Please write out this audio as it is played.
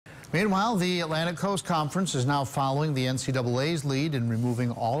Meanwhile, the Atlantic Coast Conference is now following the NCAA's lead in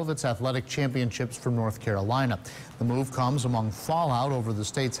removing all of its athletic championships from North Carolina. The move comes among fallout over the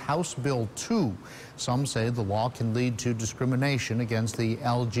state's House Bill 2. Some say the law can lead to discrimination against the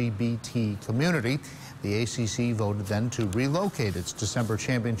LGBT community. The ACC voted then to relocate its December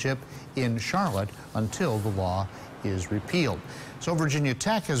championship in Charlotte until the law is repealed. So Virginia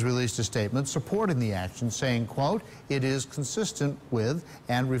Tech has released a statement supporting the action, saying, quote, "It is consistent with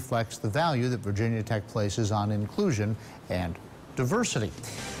and reflects the value that Virginia Tech places on inclusion and diversity."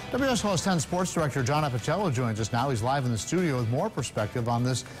 WSLS 10 Sports Director John Appicello joins us now. He's live in the studio with more perspective on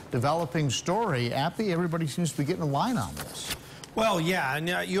this developing story. Appy, everybody seems to be getting a line on this. Well, yeah,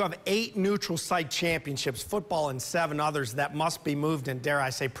 and you have 8 neutral site championships, football, and 7 others that must be moved, and dare I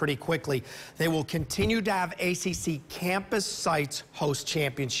say pretty quickly. They will continue to have ACC campus sites host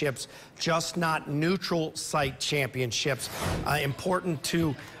championships, just not neutral site championships. Important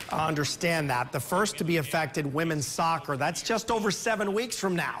to understand that. The first to be affected, women's soccer. That's just over 7 weeks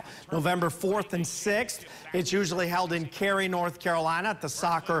from now, November 4th and 6th. It's usually held in Cary, North Carolina at the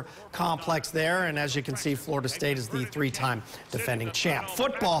soccer complex there. And as you can see, Florida State is the 3-time defending champ.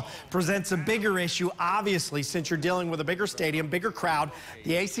 Football presents a bigger issue, obviously, since you're dealing with a bigger stadium, bigger crowd.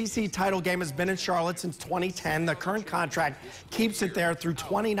 The ACC title game has been in Charlotte since 2010. The current contract keeps it there through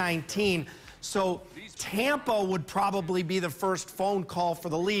 2019. So Tampa would probably be the first phone call for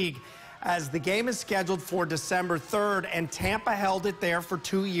the league, as the game is scheduled for December 3rd, and Tampa held it there for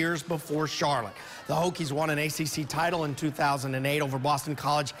 2 years before Charlotte. The Hokies won an ACC title in 2008 over Boston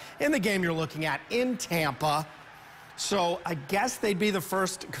College in the game you're looking at in Tampa. So I guess they'd be the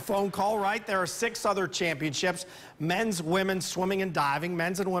first phone call, right? There are 6 other championships: men's, women's swimming and diving,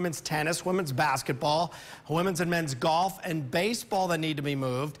 men's and women's tennis, women's basketball, women's and men's golf, and baseball that need to be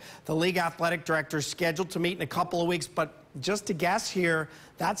moved. The league athletic director is scheduled to meet in a couple of weeks, but just to guess here,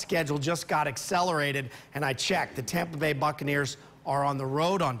 that schedule just got accelerated, and I checked. The Tampa Bay Buccaneers are on the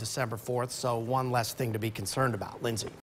road on December 4th, so one less thing to be concerned about. Lindsay.